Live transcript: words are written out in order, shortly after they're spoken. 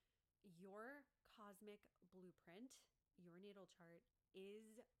cosmic blueprint, your natal chart,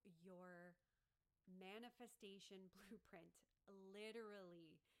 is your manifestation blueprint.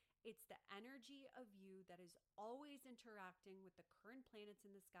 Literally, it's the energy of you that is always interacting with the current planets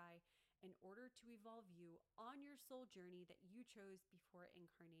in the sky in order to evolve you on your soul journey that you chose before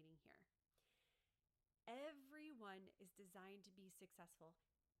incarnating here. Everyone is designed to be successful.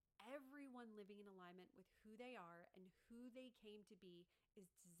 Everyone living in alignment with who they are and who they came to be is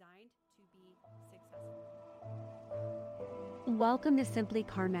designed to be successful. Welcome to Simply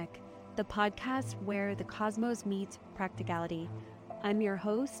Karmic, the podcast where the cosmos meets practicality. I'm your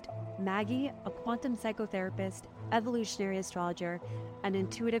host, Maggie, a quantum psychotherapist, evolutionary astrologer, and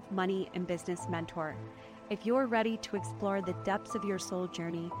intuitive money and business mentor. If you're ready to explore the depths of your soul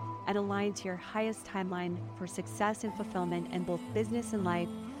journey and align to your highest timeline for success and fulfillment in both business and life,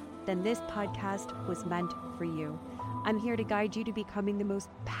 then this podcast was meant for you. I'm here to guide you to becoming the most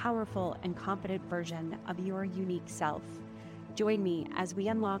powerful and confident version of your unique self. Join me as we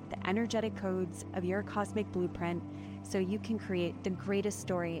unlock the energetic codes of your cosmic blueprint so you can create the greatest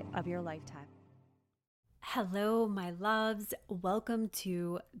story of your lifetime. Hello, my loves. Welcome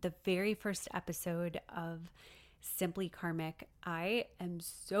to the very first episode of Simply Karmic. I am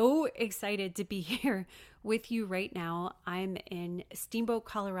so excited to be here with you right now. I'm in Steamboat,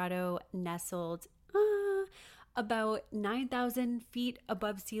 Colorado, nestled about 9,000 feet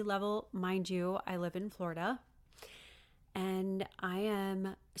above sea level. Mind you, I live in Florida. And I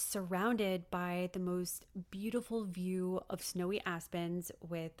am surrounded by the most beautiful view of snowy aspens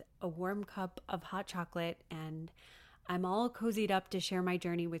with a warm cup of hot chocolate, and I'm all cozied up to share my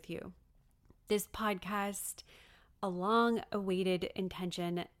journey with you. This podcast, a long-awaited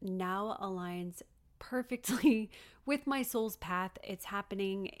intention, now aligns perfectly with my soul's path. It's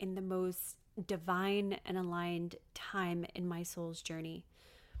happening in the most divine and aligned time in my soul's journey.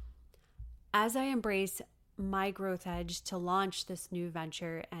 As I embrace my growth edge to launch this new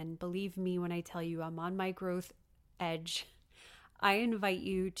venture, and believe me when I tell you I'm on my growth edge, I invite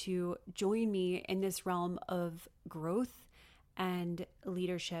you to join me in this realm of growth and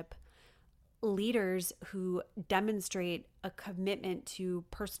leadership. Leaders who demonstrate a commitment to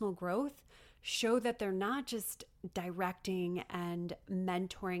personal growth show that they're not just directing and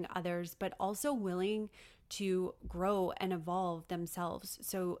mentoring others, but also willing to grow and evolve themselves.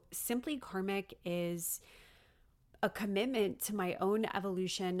 So Simply Karmic is a commitment to my own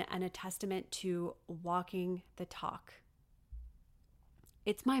evolution and a testament to walking the talk.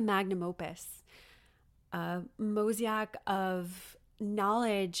 It's my magnum opus, a mosaic of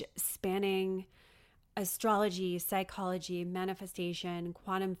knowledge spanning astrology, psychology, manifestation,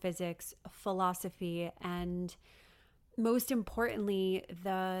 quantum physics, philosophy, and most importantly,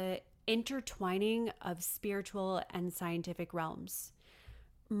 the intertwining of spiritual and scientific realms.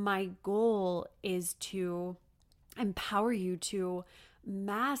 My goal is to empower you to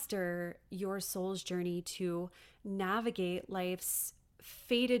master your soul's journey, to navigate life's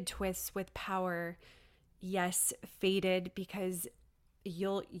fated twists with power. Yes, fated, because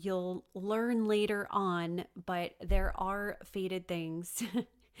you'll learn later on, but there are fated things.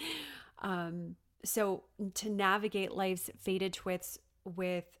 So to navigate life's fated twists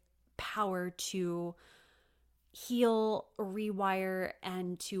with power, to heal, rewire,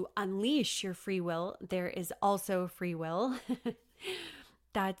 and to unleash your free will. There is also free will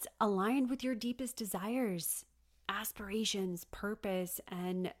that's aligned with your deepest desires, aspirations, purpose,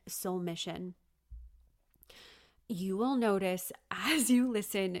 and soul mission. You will notice as you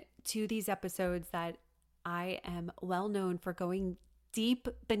listen to these episodes that I am well known for going deep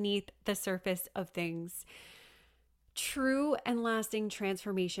beneath the surface of things. True and lasting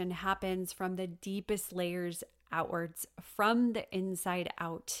transformation happens from the deepest layers outwards, from the inside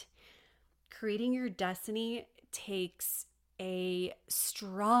out. Creating your destiny takes a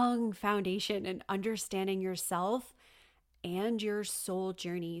strong foundation in understanding yourself and your soul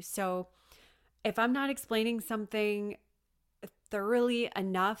journey. So if I'm not explaining something thoroughly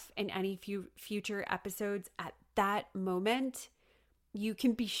enough in any future episodes at that moment, you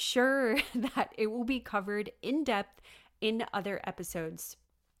can be sure that it will be covered in depth in other episodes.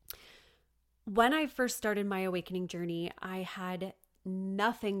 When I first started my awakening journey, I had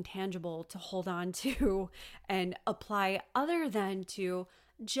nothing tangible to hold on to and apply other than to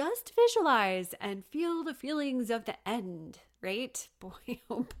just visualize and feel the feelings of the end, right? Boy,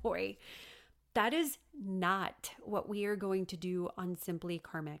 oh boy. That is not what we are going to do on Simply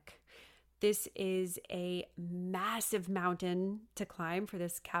Karmic. This is a massive mountain to climb for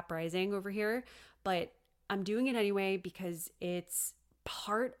this cap rising over here, but I'm doing it anyway because it's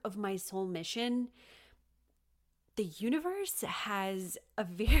part of my soul mission the universe has a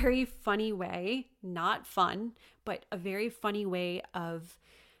very funny way, not fun, but a very funny way of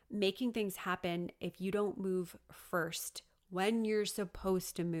making things happen if you don't move first when you're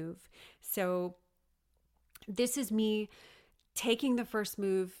supposed to move. So this is me taking the first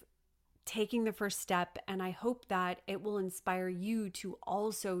move, taking the first step, and I hope that it will inspire you to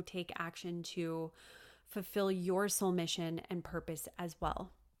also take action to fulfill your soul mission and purpose as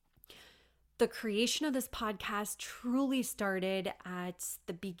well. The creation of this podcast truly started at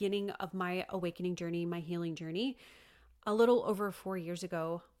the beginning of my awakening journey, my healing journey, a little over 4 years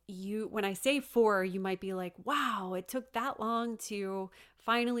ago. When I say 4, you might be like, wow, it took that long to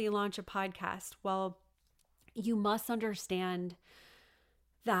finally launch a podcast. Well, you must understand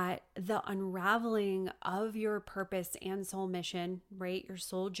that the unraveling of your purpose and soul mission, right, your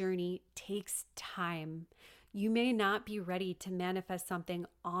soul journey, takes time. You may not be ready to manifest something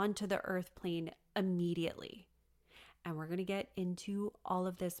onto the earth plane immediately. And we're going to get into all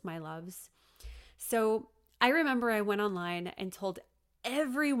of this, my loves. So I remember I went online and told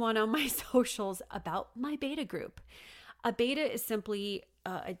everyone on my socials about my beta group. A beta is simply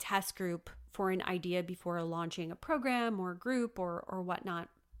a test group for an idea before launching a program or group or whatnot.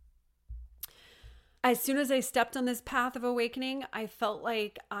 As soon as I stepped on this path of awakening, I felt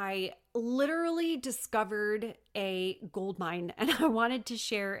like I literally discovered a gold mine, and I wanted to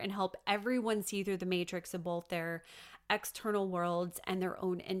share and help everyone see through the matrix of both their external worlds and their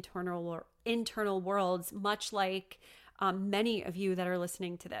own internal worlds, much like many of you that are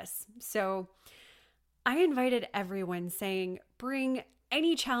listening to this. So I invited everyone, saying, bring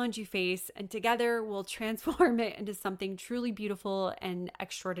any challenge you face, and together we'll transform it into something truly beautiful and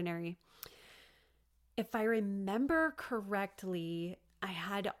extraordinary. If I remember correctly, I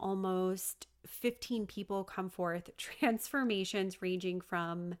had almost 15 people come forth, transformations ranging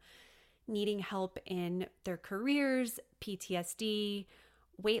from needing help in their careers, PTSD,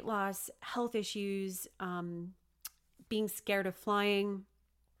 weight loss, health issues, being scared of flying,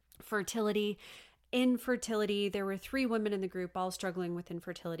 fertility, infertility. There were 3 women in the group all struggling with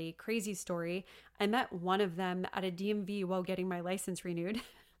infertility. Crazy story. I met one of them at a DMV while getting my license renewed.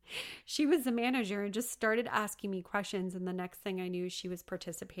 She was the manager and just started asking me questions, and the next thing I knew, she was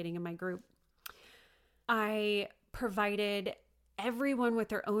participating in my group. I provided everyone with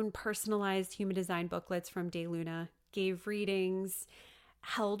their own personalized human design booklets from Day Luna, gave readings,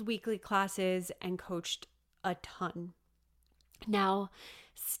 held weekly classes, and coached a ton. Now,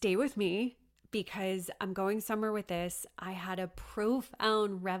 stay with me because I'm going somewhere with this. I had a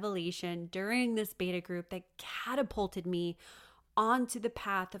profound revelation during this beta group that catapulted me onto the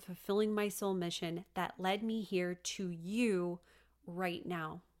path of fulfilling my soul mission that led me here to you right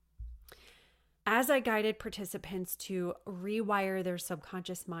now. As I guided participants to rewire their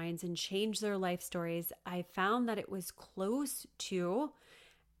subconscious minds and change their life stories, I found that it was close to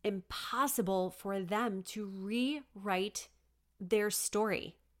impossible for them to rewrite their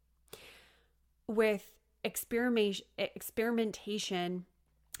story. With experimentation,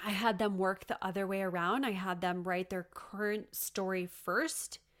 I had them work the other way around. I had them write their current story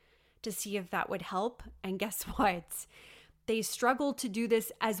first to see if that would help. And guess what? They struggled to do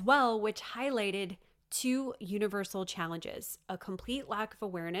this as well, which highlighted 2 universal challenges: a complete lack of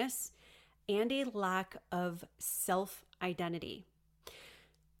awareness and a lack of self-identity.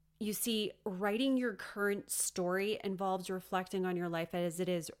 You see, writing your current story involves reflecting on your life as it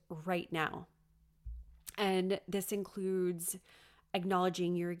is right now. And this includes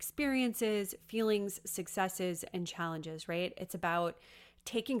acknowledging your experiences, feelings, successes, and challenges, right? It's about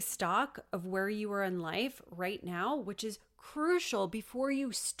taking stock of where you are in life right now, which is crucial before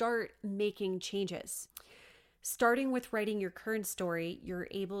you start making changes. Starting with writing your current story, you're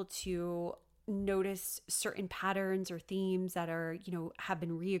able to notice certain patterns or themes that are, have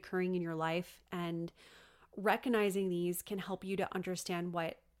been reoccurring in your life, and recognizing these can help you to understand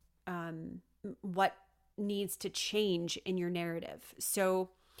what needs to change in your narrative. So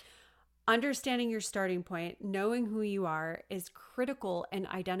understanding your starting point, knowing who you are, is critical in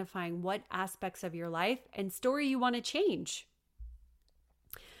identifying what aspects of your life and story you want to change.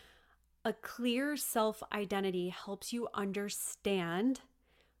 A clear self-identity helps you understand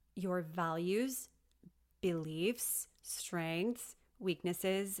your values, beliefs, strengths,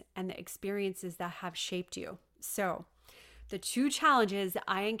 weaknesses, and the experiences that have shaped you. So the 2 challenges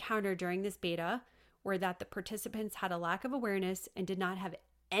I encountered during this beta were that the participants had a lack of awareness and did not have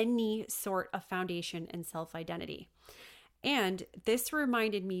any sort of foundation in self-identity. And this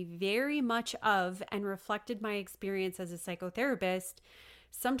reminded me very much of and reflected my experience as a psychotherapist.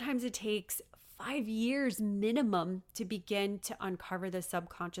 Sometimes it takes 5 years minimum to begin to uncover the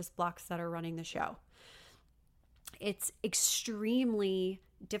subconscious blocks that are running the show. it's extremely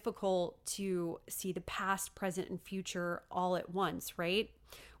difficult to see the past, present, and future all at once, right?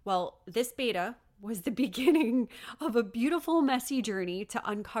 Well, this beta was the beginning of a beautiful, messy journey to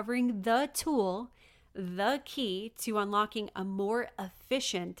uncovering the tool, the key to unlocking a more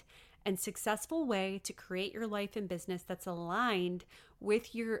efficient and successful way to create your life and business that's aligned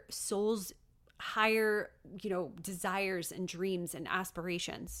with your soul's higher, desires and dreams and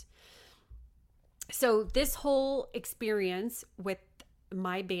aspirations. So this whole experience with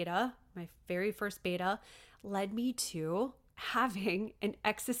my beta, my very first beta, led me to having an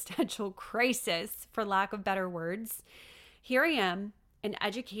existential crisis, for lack of better words. Here I am, an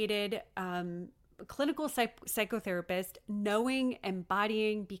educated clinical psychotherapist, knowing,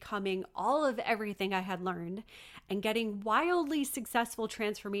 embodying, becoming all of everything I had learned, and getting wildly successful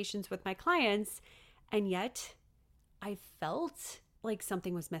transformations with my clients. And yet I felt like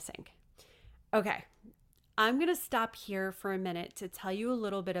something was missing. Okay, I'm going to stop here for a minute to tell you a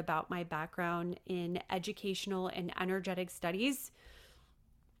little bit about my background in educational and energetic studies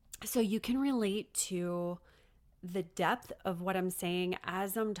so you can relate to the depth of what I'm saying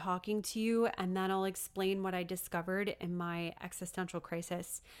as I'm talking to you, and then I'll explain what I discovered in my existential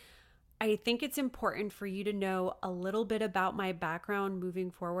crisis. I think it's important for you to know a little bit about my background moving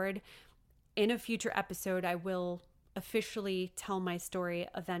forward. In a future episode, I will officially tell my story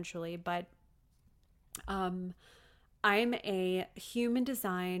eventually, but I'm a human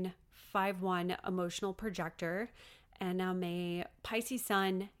design 5/1 emotional projector, and I'm a Pisces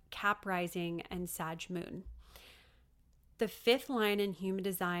sun, Cap rising, and Sag moon. The 5th line in human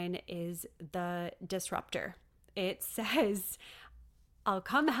design is the disruptor. It says, I'll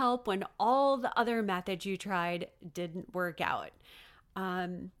come help when all the other methods you tried didn't work out.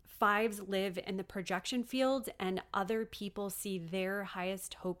 5s live in the projection field, and other people see their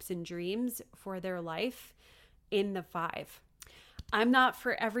highest hopes and dreams for their life in the 5. I'm not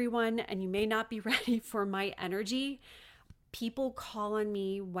for everyone, and you may not be ready for my energy. People call on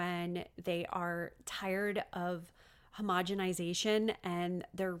me when they are tired of homogenization and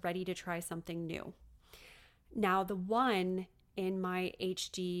they're ready to try something new. Now, the 1 in my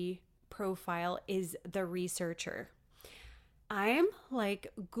HD profile is the researcher. I'm like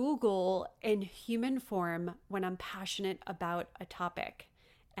Google in human form when I'm passionate about a topic.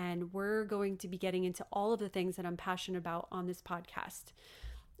 And we're going to be getting into all of the things that I'm passionate about on this podcast.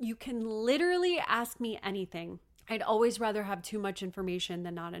 You can literally ask me anything. I'd always rather have too much information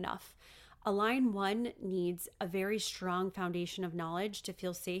than not enough. A line 1 needs a very strong foundation of knowledge to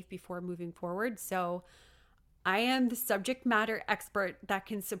feel safe before moving forward. So I am the subject matter expert that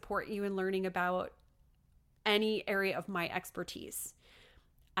can support you in learning about any area of my expertise.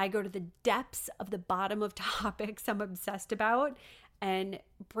 I go to the depths of the bottom of topics I'm obsessed about and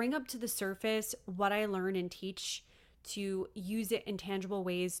bring up to the surface what I learn and teach to use it in tangible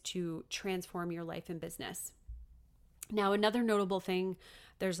ways to transform your life and business. Now, another notable thing,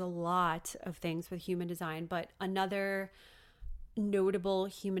 there's a lot of things with human design, but another notable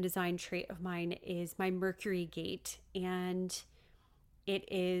human design trait of mine is my Mercury gate, and it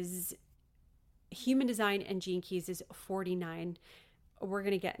is human design and Gene Keys is 49. We're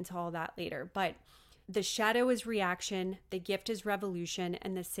going to get into all that later, but the shadow is reaction, the gift is revolution,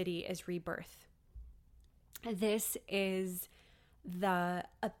 and the city is rebirth. This is the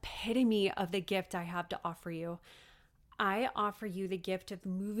epitome of the gift I have to offer you. I offer you the gift of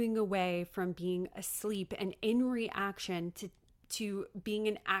moving away from being asleep and in reaction to being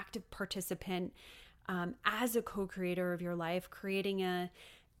an active participant as a co-creator of your life, creating an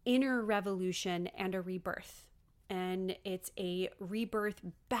inner revolution and a rebirth. And it's a rebirth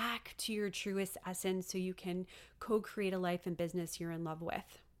back to your truest essence so you can co-create a life and business you're in love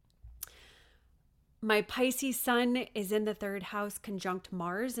with. My Pisces sun is in the 3rd house conjunct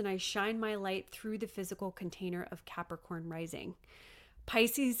Mars, and I shine my light through the physical container of Capricorn rising.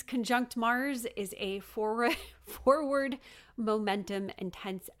 Pisces conjunct Mars is a forward momentum,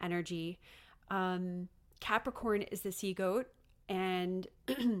 intense energy. Capricorn is the sea goat, and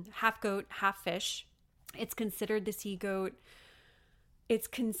half goat, half fish. It's considered the sea goat. It's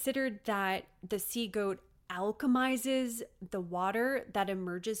considered that the sea goat alchemizes the water that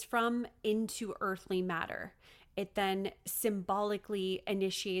emerges from into earthly matter. It then symbolically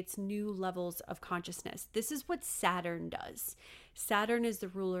initiates new levels of consciousness. This is what Saturn does. Saturn is the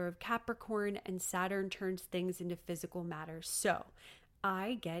ruler of Capricorn, and Saturn turns things into physical matter. So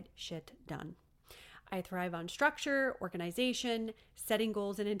I get shit done. I thrive on structure, organization, setting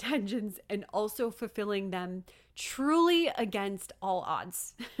goals and intentions, and also fulfilling them truly against all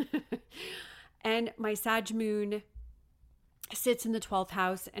odds. And my Sag moon sits in the 12th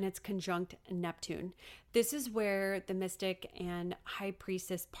house and it's conjunct Neptune. This is where the mystic and high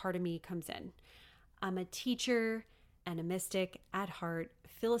priestess part of me comes in. I'm a teacher and a mystic at heart,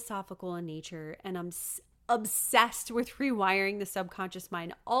 philosophical in nature, and I'm obsessed with rewiring the subconscious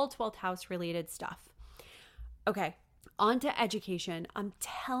mind, all 12th house related stuff. Okay, on to education. I'm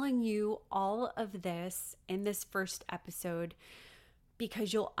telling you all of this in this first episode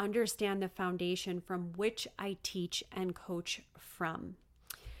because you'll understand the foundation from which I teach and coach from.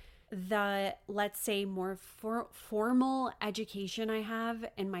 The, let's say, more formal education I have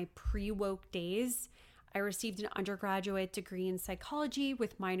in my pre-woke days, I received an undergraduate degree in psychology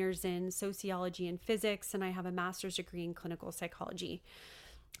with minors in sociology and physics, and I have a master's degree in clinical psychology.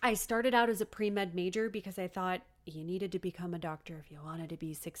 I started out as a pre-med major because I thought you needed to become a doctor if you wanted to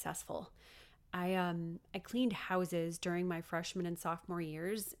be successful. I cleaned houses during my freshman and sophomore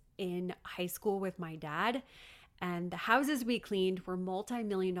years in high school with my dad, and the houses we cleaned were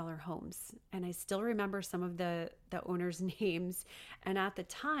multi-million-dollar homes. And I still remember some of the owners' names. And at the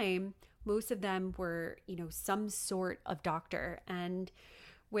time, most of them were, some sort of doctor. And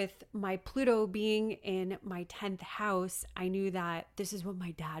with my Pluto being in my 10th house, I knew that this is what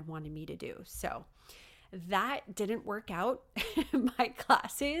my dad wanted me to do. So that didn't work out. My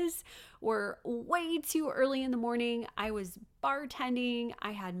classes were way too early in the morning. I was bartending.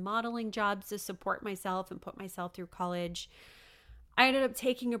 I had modeling jobs to support myself and put myself through college. I ended up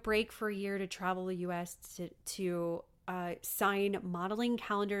taking a break for a year to travel the US to sign modeling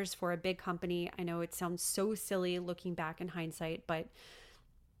calendars for a big company. I know it sounds so silly looking back in hindsight, but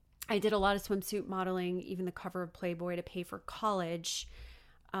I did a lot of swimsuit modeling, even the cover of Playboy to pay for college.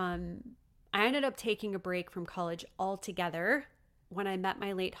 I ended up taking a break from college altogether. When I met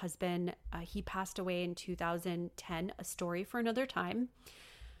my late husband, he passed away in 2010, a story for another time.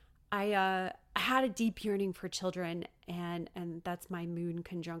 I had a deep yearning for children, and that's my moon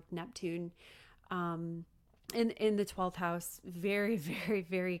conjunct Neptune in the 12th house. Very, very,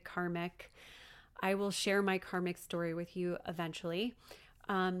 very karmic. I will share my karmic story with you eventually.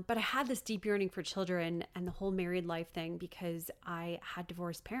 But I had this deep yearning for children and the whole married life thing because I had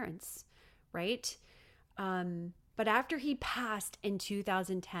divorced parents, right? But after he passed in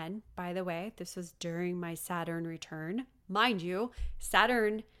 2010, by the way, this was during my Saturn return. Mind you,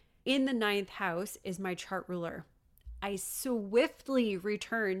 Saturn in the 9th house is my chart ruler. I swiftly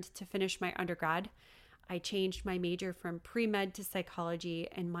returned to finish my undergrad. I changed my major from pre-med to psychology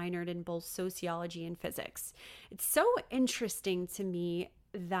and minored in both sociology and physics. It's so interesting to me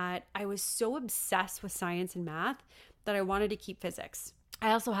that I was so obsessed with science and math that I wanted to keep physics.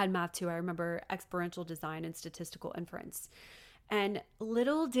 I also had math too. I remember experiential design and statistical inference. And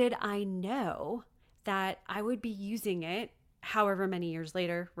little did I know that I would be using it however many years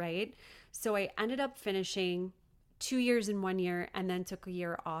later, right? So I ended up finishing 2 years in 1 year and then took a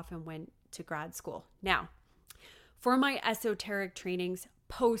year off and went to grad school. Now, for my esoteric trainings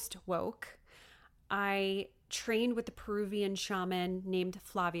post-woke, I trained with a Peruvian shaman named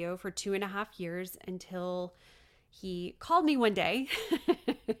Flavio for 2.5 years until he called me one day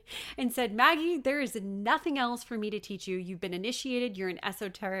and said, Maggie, there is nothing else for me to teach you. You've been initiated. You're an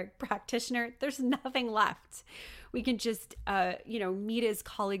esoteric practitioner. There's nothing left. We can just, meet as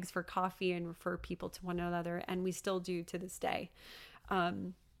colleagues for coffee and refer people to one another. And we still do to this day.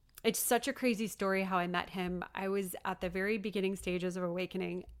 It's such a crazy story how I met him. I was at the very beginning stages of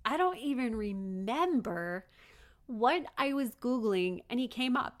awakening. I don't even remember what I was Googling and he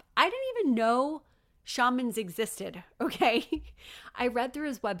came up. I didn't even know shamans existed, okay? I read through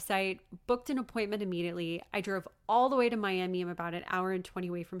his website, booked an appointment immediately. I drove all the way to Miami. I'm about an hour and 20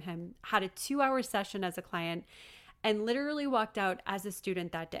 away from him, had a 2-hour session as a client, and literally walked out as a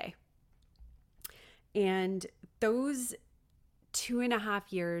student that day. And those 2.5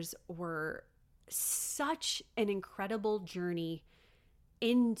 years were such an incredible journey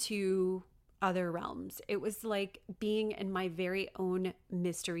into other realms. It was like being in my very own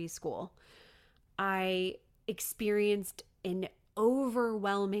mystery school. I experienced an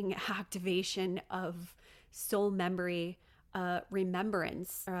overwhelming activation of soul memory.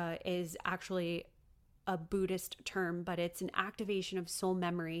 Remembrance is actually a Buddhist term, but it's an activation of soul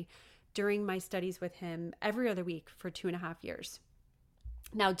memory during my studies with him every other week for 2.5 years.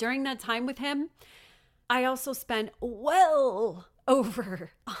 Now, during that time with him, I also spent well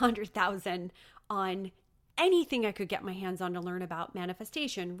over 100,000 on anything I could get my hands on to learn about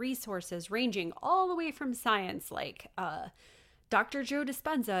manifestation, resources ranging all the way from science like Dr. Joe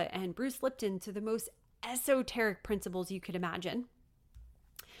Dispenza and Bruce Lipton to the most esoteric principles you could imagine.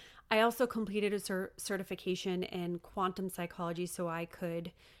 I also completed a certification in quantum psychology so I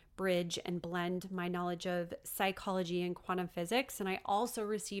could bridge and blend my knowledge of psychology and quantum physics. And I also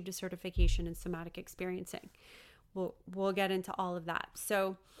received a certification in somatic experiencing. We'll get into all of that.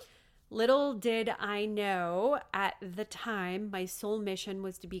 So little did I know at the time, my soul mission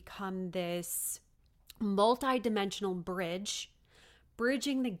was to become this multi-dimensional bridge,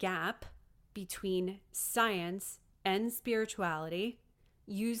 bridging the gap between science and spirituality,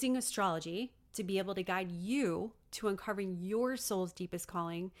 using astrology to be able to guide you to uncovering your soul's deepest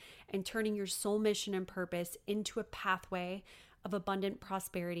calling and turning your soul mission and purpose into a pathway of abundant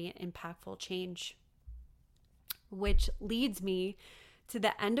prosperity and impactful change. Which leads me to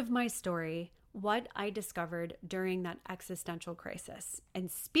the end of my story, what I discovered during that existential crisis. And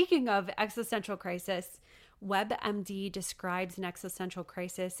speaking of existential crisis, WebMD describes an existential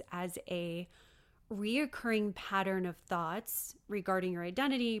crisis as a reoccurring pattern of thoughts regarding your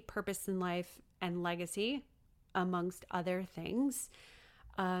identity, purpose in life, and legacy, amongst other things.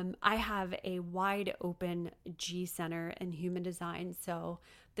 I have a wide open G center in human design. So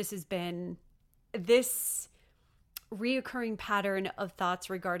this reoccurring pattern of thoughts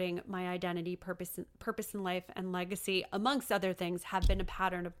regarding my identity, purpose in life, and legacy, amongst other things, have been a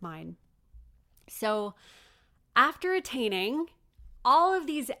pattern of mine. So after attaining all of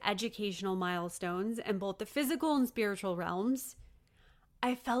these educational milestones in both the physical and spiritual realms,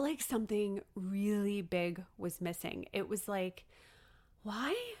 I felt like something really big was missing. It was like,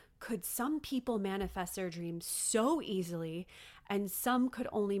 why could some people manifest their dreams so easily and some could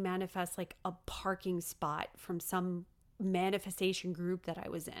only manifest like a parking spot from some manifestation group that I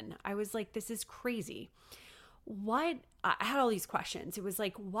was in? I was like, this is crazy. I had all these questions. It was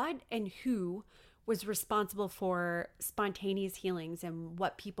like, what and who was responsible for spontaneous healings and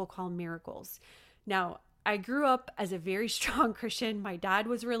what people call miracles? Now, I grew up as a very strong Christian. My dad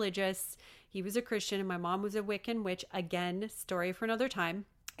was religious. He was a Christian, and my mom was a Wiccan, which, again, story for another time.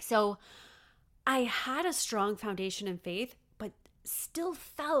 So I had a strong foundation in faith, but still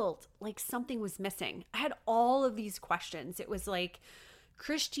felt like something was missing. I had all of these questions. It was like,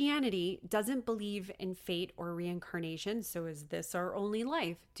 Christianity doesn't believe in fate or reincarnation. So is this our only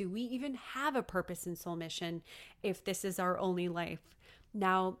life? Do we even have a purpose and soul mission if this is our only life?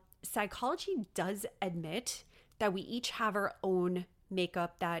 Now, psychology does admit that we each have our own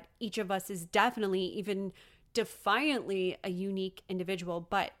makeup, that each of us is definitely, even defiantly, a unique individual.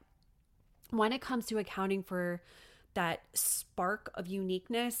 But when it comes to accounting for that spark of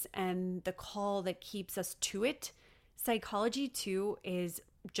uniqueness and the call that keeps us to it, psychology too is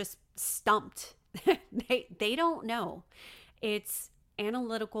just stumped. They don't know. Its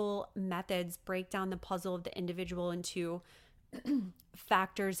analytical methods break down the puzzle of the individual into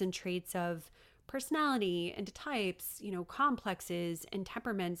factors and traits of personality, into types, complexes and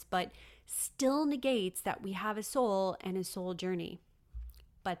temperaments, but still negates that we have a soul and a soul journey.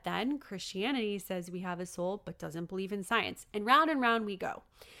 But then Christianity says we have a soul, but doesn't believe in science. And round we go.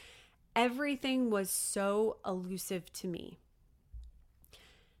 Everything was so elusive to me.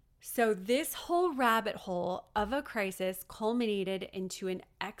 So this whole rabbit hole of a crisis culminated into an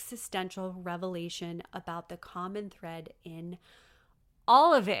existential revelation about the common thread in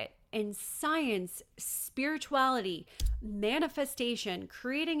all of it, in science, spirituality, manifestation,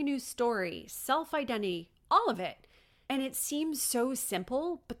 creating a new story, self-identity, all of it. And it seems so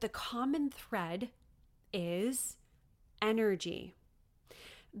simple, but the common thread is energy.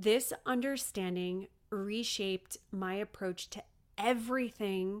 This understanding reshaped my approach to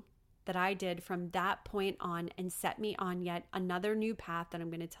everything that I did from that point on and set me on yet another new path that I'm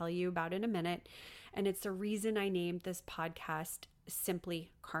going to tell you about in a minute. And it's the reason I named this podcast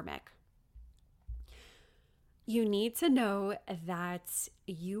Simply Karmic. You need to know that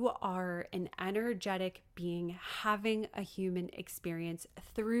you are an energetic being having a human experience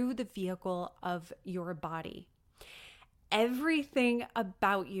through the vehicle of your body. Everything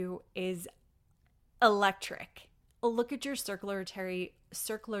about you is electric. Look at your circulatory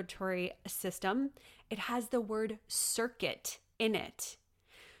system. It has the word circuit in it.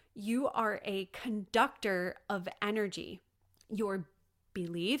 You are a conductor of energy. Your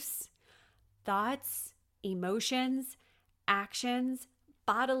beliefs, thoughts, emotions, actions,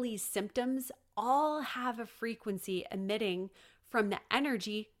 bodily symptoms all have a frequency emitting from the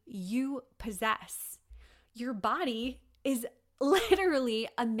energy you possess. Your body is literally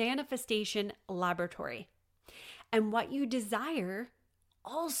a manifestation laboratory. And what you desire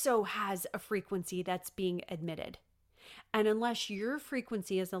also has a frequency that's being emitted. And unless your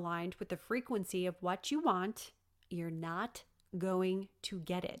frequency is aligned with the frequency of what you want, you're not going to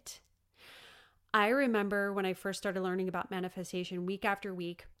get it. I remember when I first started learning about manifestation week after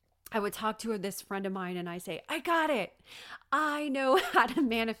week, I would talk to this friend of mine and I say, I got it. I know how to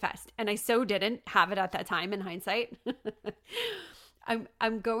manifest. And I so didn't have it at that time in hindsight.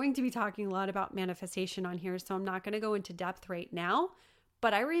 I'm going to be talking a lot about manifestation on here, so I'm not going to go into depth right now.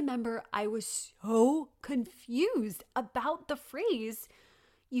 But I remember I was so confused about the phrase,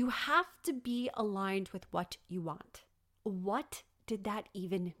 you have to be aligned with what you want. What did that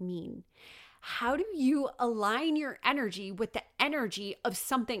even mean? How do you align your energy with the energy of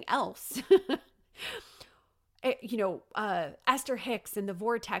something else? Esther Hicks and the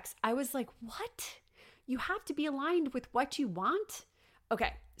vortex. I was like, what? You have to be aligned with what you want?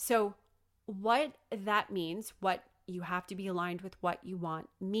 Okay, so what that means, what you have to be aligned with what you want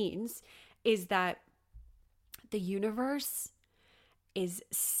means, is that the universe is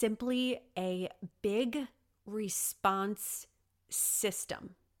simply a big response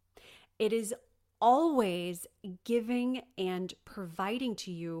system. It is always giving and providing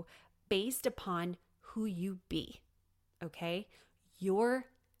to you based upon who you be, okay? Your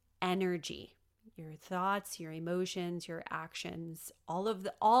energy, your thoughts, your emotions, your actions, all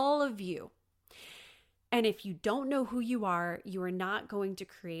of you. And if you don't know who you are not going to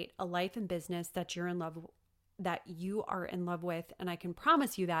create a life and business that you are in love with. And I can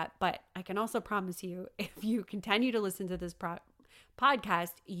promise you that, but I can also promise you, if you continue to listen to this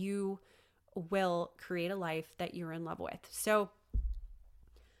podcast, you will create a life that you're in love with. So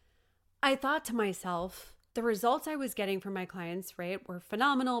I thought to myself, the results I was getting from my clients, right, were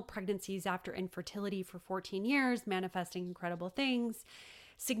phenomenal. Pregnancies after infertility for 14 years, manifesting incredible things,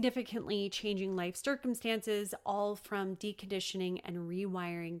 significantly changing life circumstances, all from deconditioning and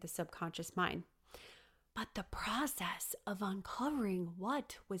rewiring the subconscious mind. But the process of uncovering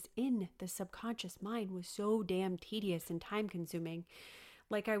what was in the subconscious mind was so damn tedious and time consuming.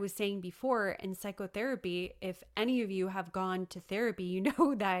 Like I was saying before, in psychotherapy, if any of you have gone to therapy, you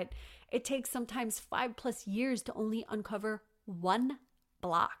know that it takes sometimes 5+ years to only uncover one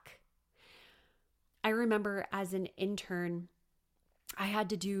block. I remember as an intern, I had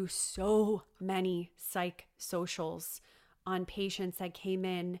to do so many psych socials on patients that came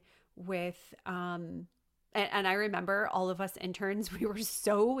in with, and I remember all of us interns, we were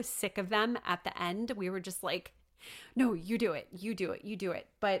so sick of them at the end. We were just like, no, you do it, you do it, you do it.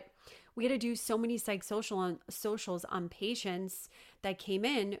 But we had to do so many psych socials on patients that came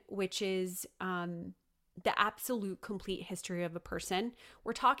in, which is the absolute complete history of a person.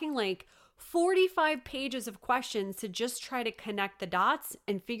 We're talking like 45 pages of questions to just try to connect the dots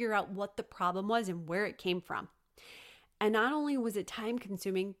and figure out what the problem was and where it came from. And not only was it time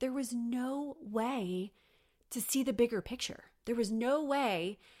consuming, there was no way to see the bigger picture. There was no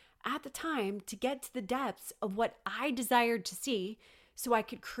way at the time to get to the depths of what I desired to see so I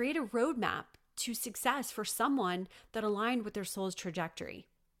could create a roadmap to success for someone that aligned with their soul's trajectory.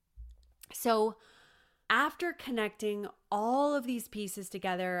 So after connecting all of these pieces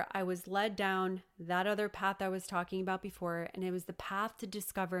together, I was led down that other path I was talking about before, and it was the path to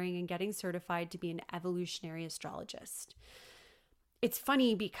discovering and getting certified to be an evolutionary astrologist. It's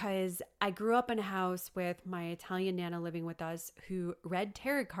funny because I grew up in a house with my Italian Nana living with us who read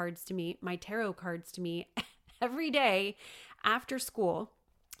my tarot cards to me every day after school.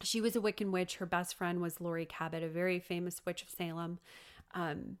 She was a Wiccan witch. Her best friend was Lori Cabot, a very famous witch of Salem.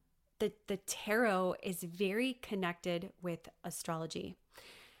 The tarot is very connected with astrology.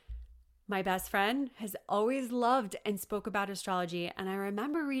 My best friend has always loved and spoke about astrology. And I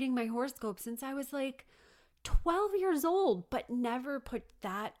remember reading my horoscope since I was like 12 years old, but never put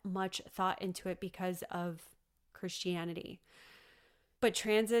that much thought into it because of Christianity. But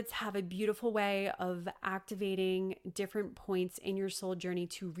transits have a beautiful way of activating different points in your soul journey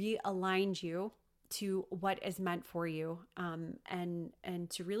to realign you to what is meant for you, and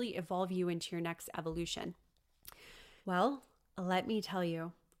to really evolve you into your next evolution. Well, let me tell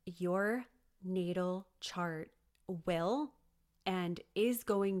you, your natal chart will and is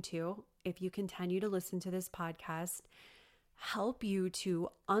going to, if you continue to listen to this podcast, help you to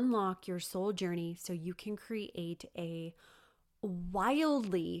unlock your soul journey so you can create a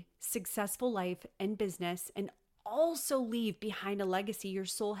wildly successful life and business, and also leave behind a legacy your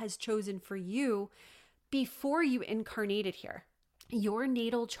soul has chosen for you before you incarnated here. Your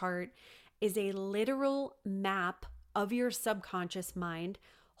natal chart is a literal map of your subconscious mind,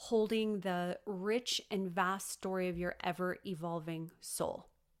 holding the rich and vast story of your ever-evolving soul.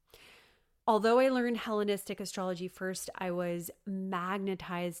 Although I learned Hellenistic astrology first, I was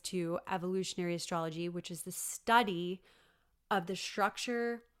magnetized to evolutionary astrology, which is the study of the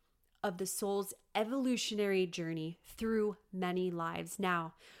structure of the soul's evolutionary journey through many lives.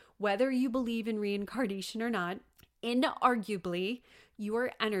 Now, whether you believe in reincarnation or not, inarguably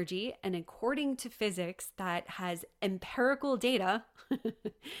your energy, and according to physics that has empirical data,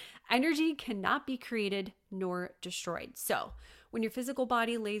 energy cannot be created nor destroyed. So when your physical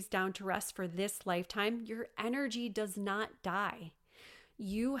body lays down to rest for this lifetime, your energy does not die.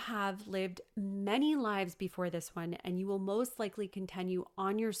 You have lived many lives before this one, and you will most likely continue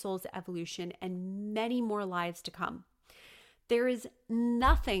on your soul's evolution and many more lives to come. There is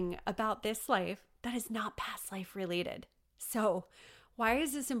nothing about this life that is not past life related. So, why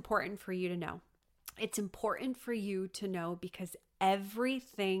is this important for you to know? It's important for you to know because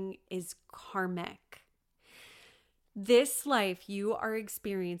everything is karmic. This life you are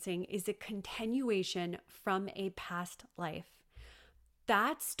experiencing is a continuation from a past life.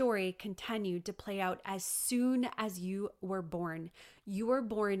 That story continued to play out as soon as you were born. You were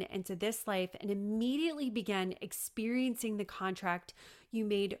born into this life and immediately began experiencing the contract you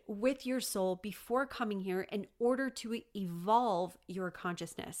made with your soul before coming here in order to evolve your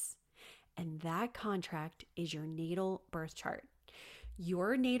consciousness. And that contract is your natal birth chart.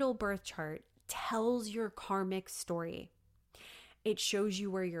 Your natal birth chart tells your karmic story. It shows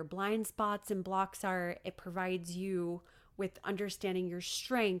you where your blind spots and blocks are. It provides you with understanding your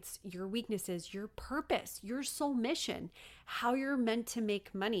strengths, your weaknesses, your purpose, your soul mission, how you're meant to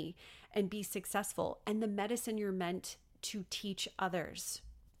make money and be successful, and the medicine you're meant to teach others.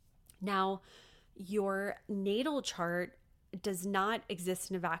 Now, your natal chart does not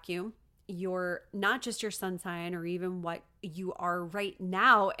exist in a vacuum. You're not just your sun sign or even what you are right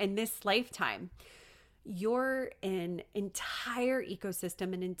now in this lifetime. You're an entire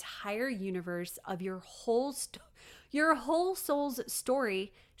ecosystem, an entire universe of your whole soul's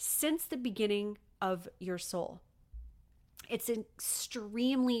story since the beginning of your soul. It's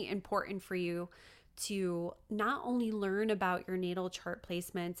extremely important for you to not only learn about your natal chart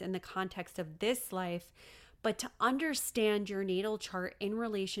placements in the context of this life, but to understand your natal chart in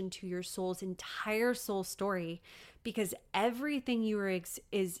relation to your soul's entire soul story, because everything you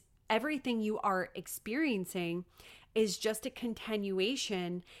are experiencing is just a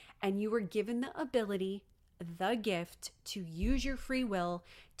continuation, and you were given the ability, the gift, to use your free will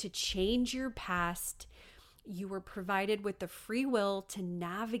to change your past. You were provided with the free will to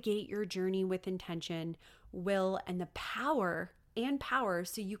navigate your journey with intention, will, and the power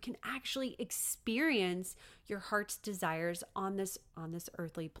so you can actually experience your heart's desires on this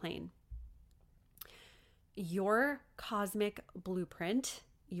earthly plane. Your cosmic blueprint,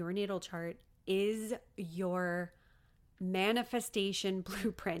 your natal chart, is your manifestation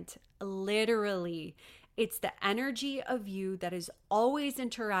blueprint. Literally, it's the energy of you that is always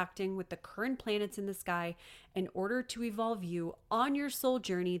interacting with the current planets in the sky in order to evolve you on your soul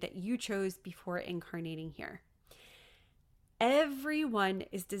journey that you chose before incarnating here. Everyone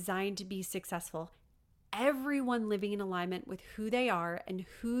is designed to be successful. Everyone living in alignment with who they are and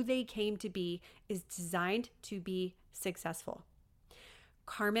who they came to be is designed to be successful.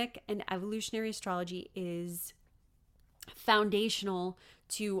 Karmic and evolutionary astrology is foundational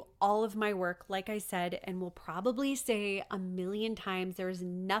to all of my work, like I said, and will probably say a million times, there is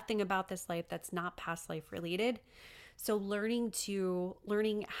nothing about this life that's not past life related. So learning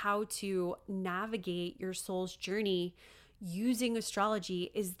how to navigate your soul's journey using astrology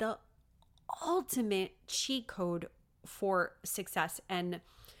is the ultimate cheat code for success. And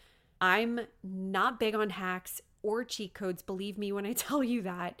I'm not big on hacks or cheat codes, believe me when I tell you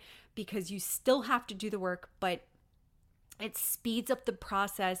that, because you still have to do the work, but it speeds up the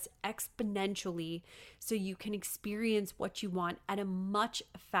process exponentially so you can experience what you want at a much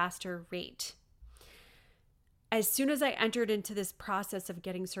faster rate. As soon as I entered into this process of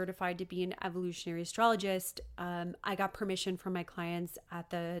getting certified to be an evolutionary astrologist, I got permission from my clients at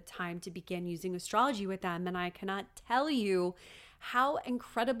the time to begin using astrology with them. And I cannot tell you how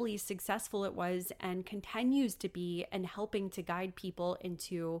incredibly successful it was and continues to be in helping to guide people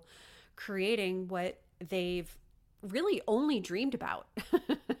into creating what they've really only dreamed about.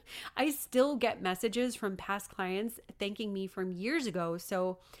 I still get messages from past clients thanking me from years ago.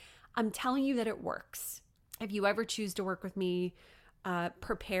 So I'm telling you that it works. If you ever choose to work with me,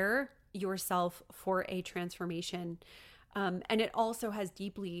 prepare yourself for a transformation. And it also has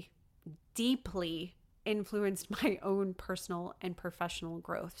deeply, deeply influenced my own personal and professional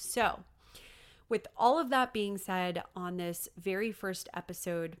growth. So with all of that being said, on this very first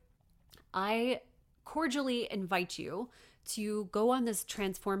episode, I cordially invite you to go on this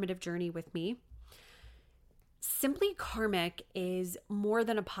transformative journey with me. Simply Karmic is more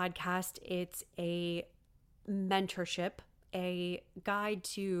than a podcast. It's a mentorship, a guide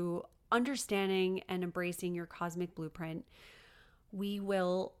to understanding and embracing your cosmic blueprint. We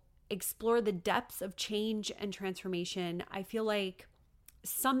will explore the depths of change and transformation. I feel like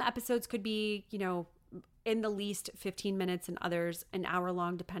some episodes could be, in the least 15 minutes and others an hour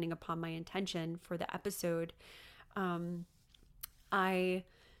long, depending upon my intention for the episode. I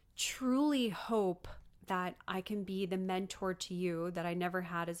truly hope that I can be the mentor to you that I never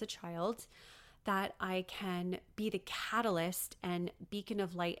had as a child, that I can be the catalyst and beacon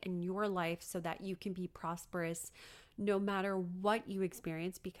of light in your life so that you can be prosperous no matter what you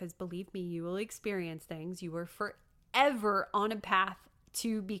experience, because believe me, you will experience things. You are forever on a path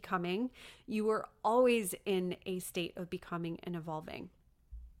to becoming. You are always in a state of becoming and evolving.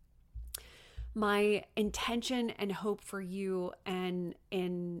 My intention and hope for you and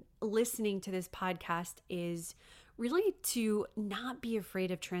in listening to this podcast is really to not be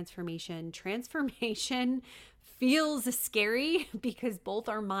afraid of transformation. Transformation feels scary because both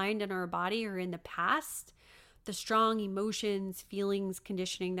our mind and our body are in the past. The strong emotions, feelings,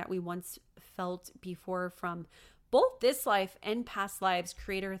 conditioning that we once felt before from both this life and past lives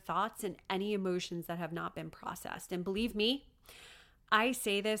create our thoughts and any emotions that have not been processed. And believe me, I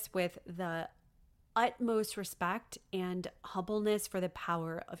say this with the utmost respect and humbleness for the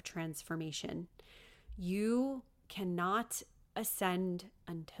power of transformation. You cannot ascend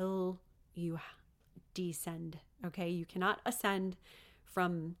until you descend, okay? You cannot ascend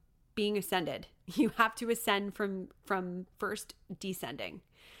from being ascended. You have to ascend from first descending.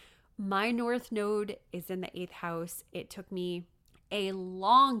 My North Node is in the 8th house. It took me a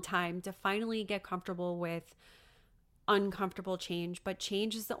long time to finally get comfortable with uncomfortable change, but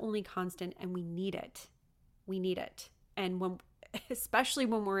change is the only constant and we need it. We need it. And especially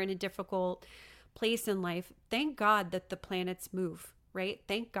when we're in a difficult place in life, thank God that the planets move, right?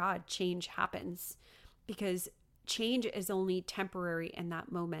 Thank God change happens, because change is only temporary in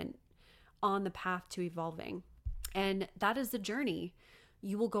that moment on the path to evolving. And that is the journey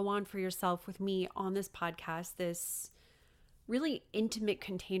you will go on for yourself with me on this podcast, this really intimate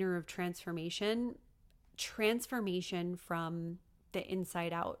container of transformation from the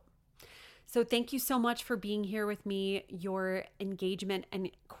inside out. So thank you so much for being here with me. Your engagement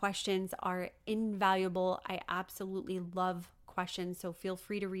and questions are invaluable. I absolutely love questions, so feel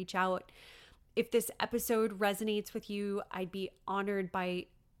free to reach out. If this episode resonates with you, I'd be honored by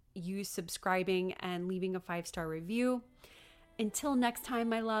you subscribing and leaving a 5-star review. Until next time,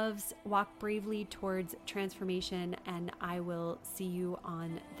 my loves, walk bravely towards transformation, and I will see you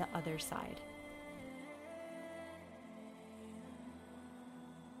on the other side.